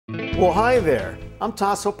Well, hi there. I'm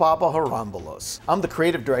Tasso Papa Harambulos. I'm the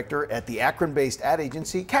creative director at the Akron-based ad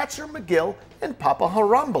agency Katzer McGill and Papa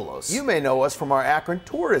Harambulos. You may know us from our Akron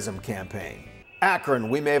tourism campaign. Akron,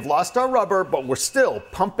 we may have lost our rubber, but we're still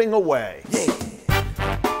pumping away. Yeah.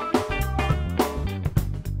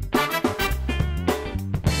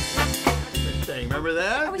 Remember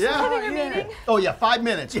that? Are we still having a meeting? Oh yeah, 5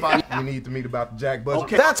 minutes. We need to meet about the Jack budget.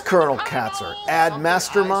 Okay. That's Colonel Katzer, ad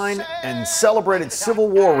mastermind and celebrated Civil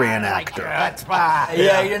War reenactor.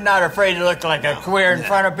 Yeah, you're not afraid to look like a queer in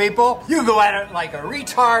front of people. You go at it like a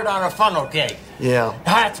retard on a funnel cake. Yeah.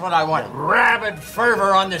 That's what I want. Rabid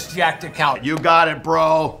fervor on this jacked account. You got it,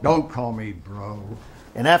 bro. Don't call me bro.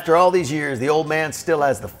 And after all these years, the old man still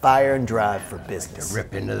has the fire and drive for business.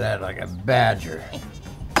 Rip into that like a badger.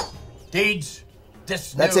 Deeds.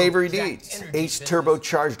 That's Avery Deeds,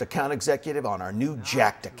 H-turbocharged account executive on our new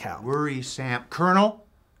Jacked account. Worry, Sam. Colonel,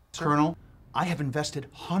 I have invested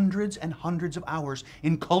hundreds and hundreds of hours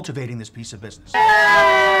in cultivating this piece of business.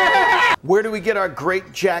 Where do we get our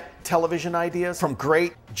great Jacked television ideas? From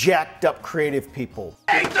great, jacked up creative people.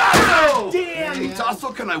 Hey, Tasso! Damn! Hey,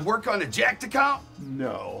 Tasso, can I work on a Jacked account?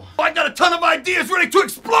 No. I got a ton of ideas ready to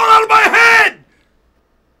explode out of my head!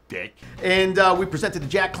 Dick. And we presented the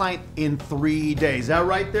Jack client in 3 days. Is that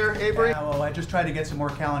right there, Avery? Yeah, well, I just tried to get some more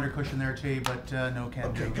calendar cushion there, T, but no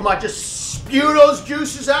can do. Come on, just spew those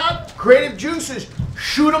juices out. Creative juices.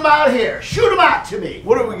 Shoot them out here. Shoot them out to me.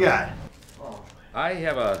 What do we got? I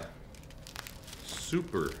have a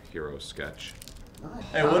superhero sketch.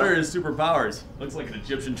 Hey, what are his superpowers? Looks like an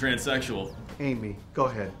Egyptian transsexual. Amy, go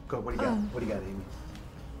ahead. Go. What do you got? What do you got, Amy?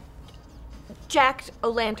 Jacked a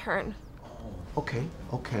lantern. Okay.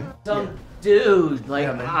 Some dude, like,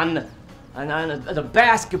 on the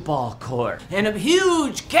basketball court, and a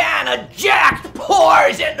huge can of Jack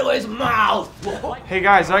pours into his mouth. Hey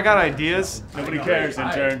guys, I got ideas. Nobody cares,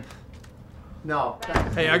 intern. No.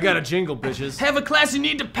 Hey, I got a jingle, bitches. Have a class you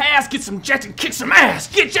need to pass, get some Jack and kick some ass.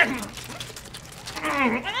 Get Jack.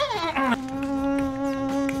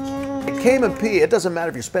 At K&P, it doesn't matter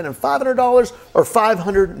if you're spending $500 or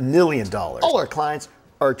 $500 million. All our clients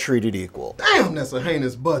are treated equal. Damn, that's a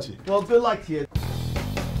heinous budget. Well, good luck to you.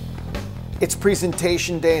 It's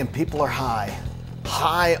presentation day and people are high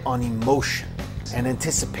on emotion and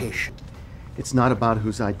anticipation. It's not about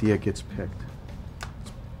whose idea gets picked.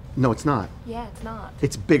 No, it's not. Yeah, it's not.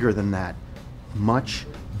 It's bigger than that. Much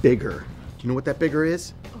bigger. Do you know what that bigger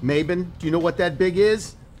is? Mabin, do you know what that big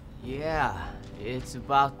is? Yeah, it's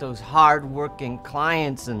about those hard-working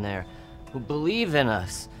clients in there who believe in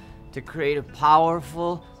us to create a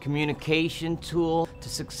powerful communication tool to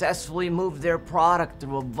successfully move their product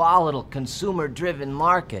through a volatile, consumer-driven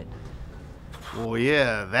market. Well,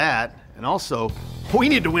 yeah, that. And also, we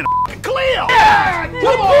need to win a Cleo! Yeah!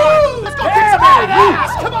 Come on! Let's go kick some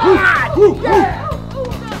ass! Come on!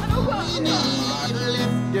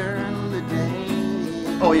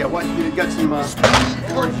 Oh, yeah, what? You got some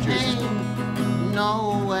orange juice.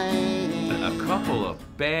 No way. A couple of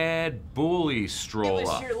bad bullies Give stroll us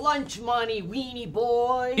up. your lunch money, weenie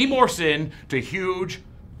boy. He morphs in to huge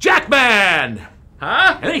Jackman!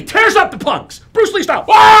 Huh? And then he tears up the punks! Bruce Lee style!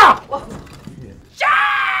 Ah!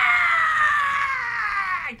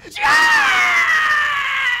 Jack!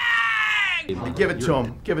 Give it to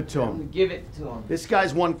him. Give it to him. Give it to him. This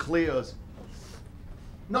guy's won Cleos.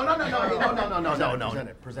 No.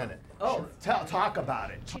 Present it. Oh. Talk about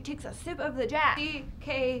it. She takes a sip of the Jack.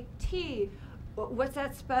 C-K-T. What's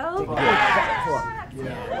that spell?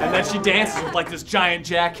 And then she dances with like this giant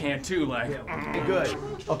jack hand too, like. Good.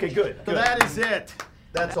 Okay, good. So that is it.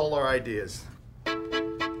 That's all our ideas.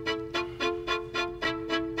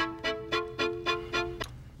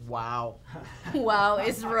 Wow. Wow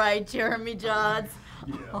is right, Jeremy Johns.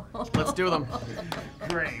 Yeah. Let's do them.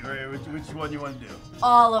 Great. Which one you want to do?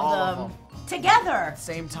 All of them. Together.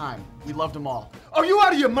 Same time. We loved them all. Are you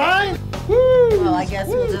out of your mind? Well, I guess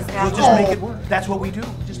we'll just have to make it work. That's what we do.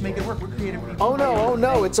 Just make it work. We're creative people. Oh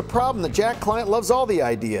no, it's a problem. The Jack client loves all the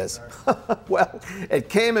ideas. Well, at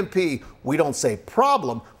K&P, we don't say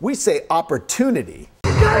problem, we say opportunity.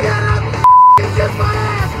 Kiss my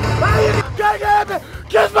ass!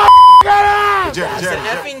 Kiss my ass! That's an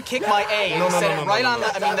effing kick my A. And he said it right on the,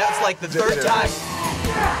 I mean, that's like the third time.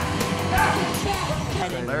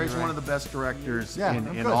 Larry's one of the best directors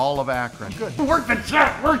in all of Akron. Good. Work the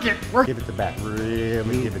jack, work it. Give it the back,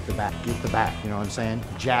 really give it the back. Give the back, you know what I'm saying?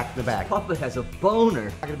 Jack the back. Papa has a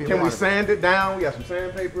boner. Can we sand it down? We got some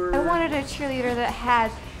sandpaper. I wanted a cheerleader that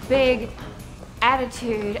had big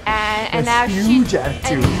attitude, and now she... huge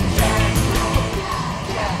attitude.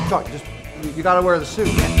 You gotta wear the suit.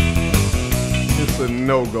 It's a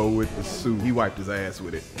no-go with the suit. He wiped his ass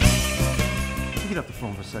with it. Can you get off the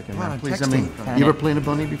phone for a second, man? Please, texting. you ever played a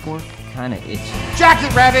bunny before? Kinda itchy.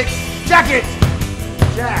 Jacket, Rabbit! Jacket!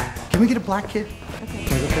 Jack! Can we get a black kid?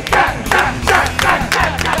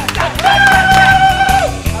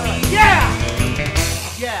 Yeah!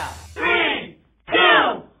 Yeah. 3, 2,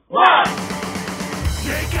 1.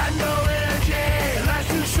 You got no energy. Life's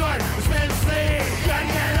too short. We spend sleep. Gotta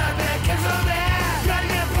get up and kiss a man. Gotta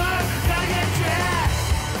get pumped. Gotta get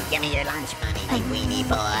jacked. Give me your lunch money, my weenie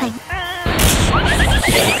boy.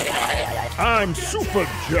 I'm Super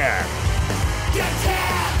Jack. Get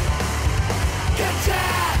jacked. Get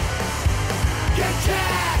jacked. Get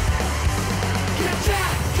jacked. Get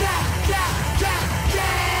jacked. Jack, jack, jack,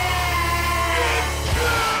 jack.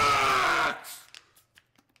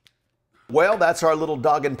 Well, that's our little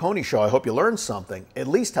dog and pony show. I hope you learned something. At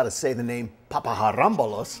least how to say the name Papa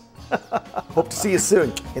Harambolos. Hope to see you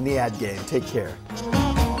soon in the ad game. Take care.